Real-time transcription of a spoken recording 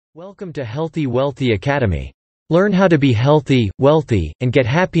Welcome to Healthy Wealthy Academy. Learn how to be healthy, wealthy, and get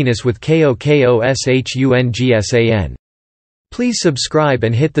happiness with KOKOSHUNGSAN. Please subscribe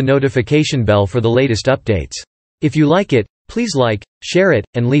and hit the notification bell for the latest updates. If you like it, please like, share it,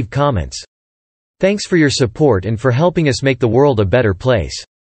 and leave comments. Thanks for your support and for helping us make the world a better place.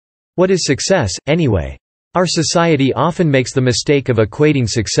 What is success, anyway? Our society often makes the mistake of equating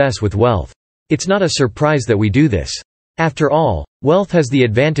success with wealth. It's not a surprise that we do this. After all, wealth has the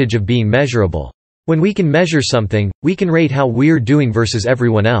advantage of being measurable. When we can measure something, we can rate how we're doing versus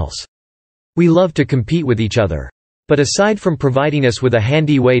everyone else. We love to compete with each other. But aside from providing us with a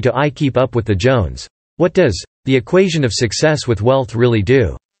handy way to keep up with the Jones, what does the equation of success with wealth really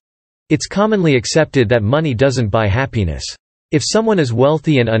do? It's commonly accepted that money doesn't buy happiness. If someone is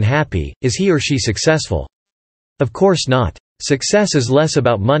wealthy and unhappy, is he or she successful? Of course not. Success is less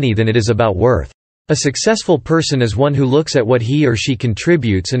about money than it is about worth. A successful person is one who looks at what he or she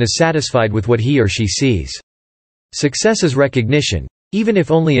contributes and is satisfied with what he or she sees. Success is recognition, even if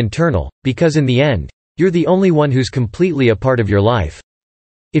only internal, because in the end, you're the only one who's completely a part of your life.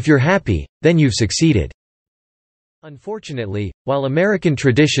 If you're happy, then you've succeeded. Unfortunately, while American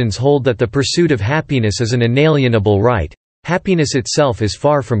traditions hold that the pursuit of happiness is an inalienable right, happiness itself is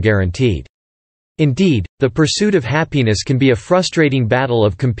far from guaranteed. Indeed, the pursuit of happiness can be a frustrating battle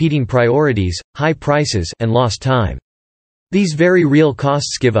of competing priorities, high prices, and lost time. These very real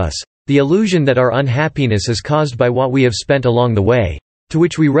costs give us the illusion that our unhappiness is caused by what we have spent along the way, to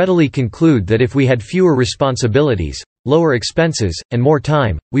which we readily conclude that if we had fewer responsibilities, lower expenses, and more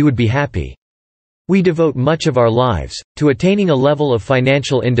time, we would be happy. We devote much of our lives to attaining a level of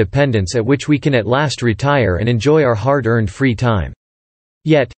financial independence at which we can at last retire and enjoy our hard-earned free time.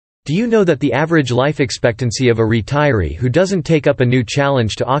 Yet, do you know that the average life expectancy of a retiree who doesn't take up a new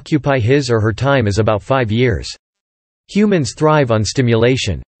challenge to occupy his or her time is about 5 years? Humans thrive on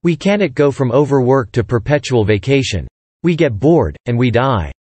stimulation. We cannot go from overwork to perpetual vacation. We get bored, and we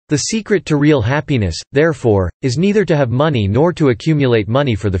die. The secret to real happiness, therefore, is neither to have money nor to accumulate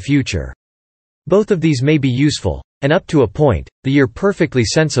money for the future. Both of these may be useful, and up to a point, you're perfectly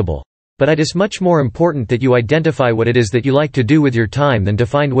sensible. But it is much more important that you identify what it is that you like to do with your time than to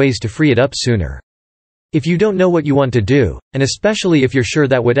find ways to free it up sooner. If you don't know what you want to do, and especially if you're sure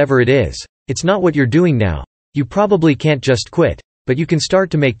that whatever it is, it's not what you're doing now, you probably can't just quit, but you can start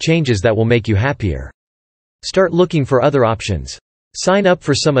to make changes that will make you happier. Start looking for other options. Sign up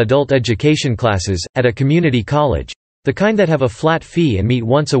for some adult education classes at a community college, the kind that have a flat fee and meet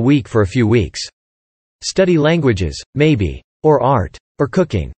once a week for a few weeks. Study languages, maybe, or art, or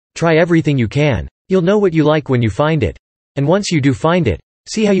cooking. Try everything you can. You'll know what you like when you find it. And once you do find it,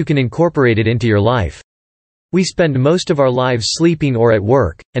 see how you can incorporate it into your life. We spend most of our lives sleeping or at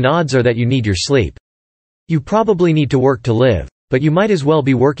work, and odds are that you need your sleep. You probably need to work to live, but you might as well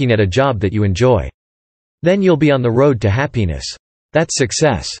be working at a job that you enjoy. Then you'll be on the road to happiness. That's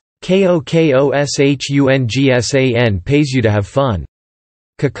success. KOKOSHUNGSAN pays you to have fun.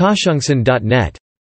 KOKOSHUNGSAN.net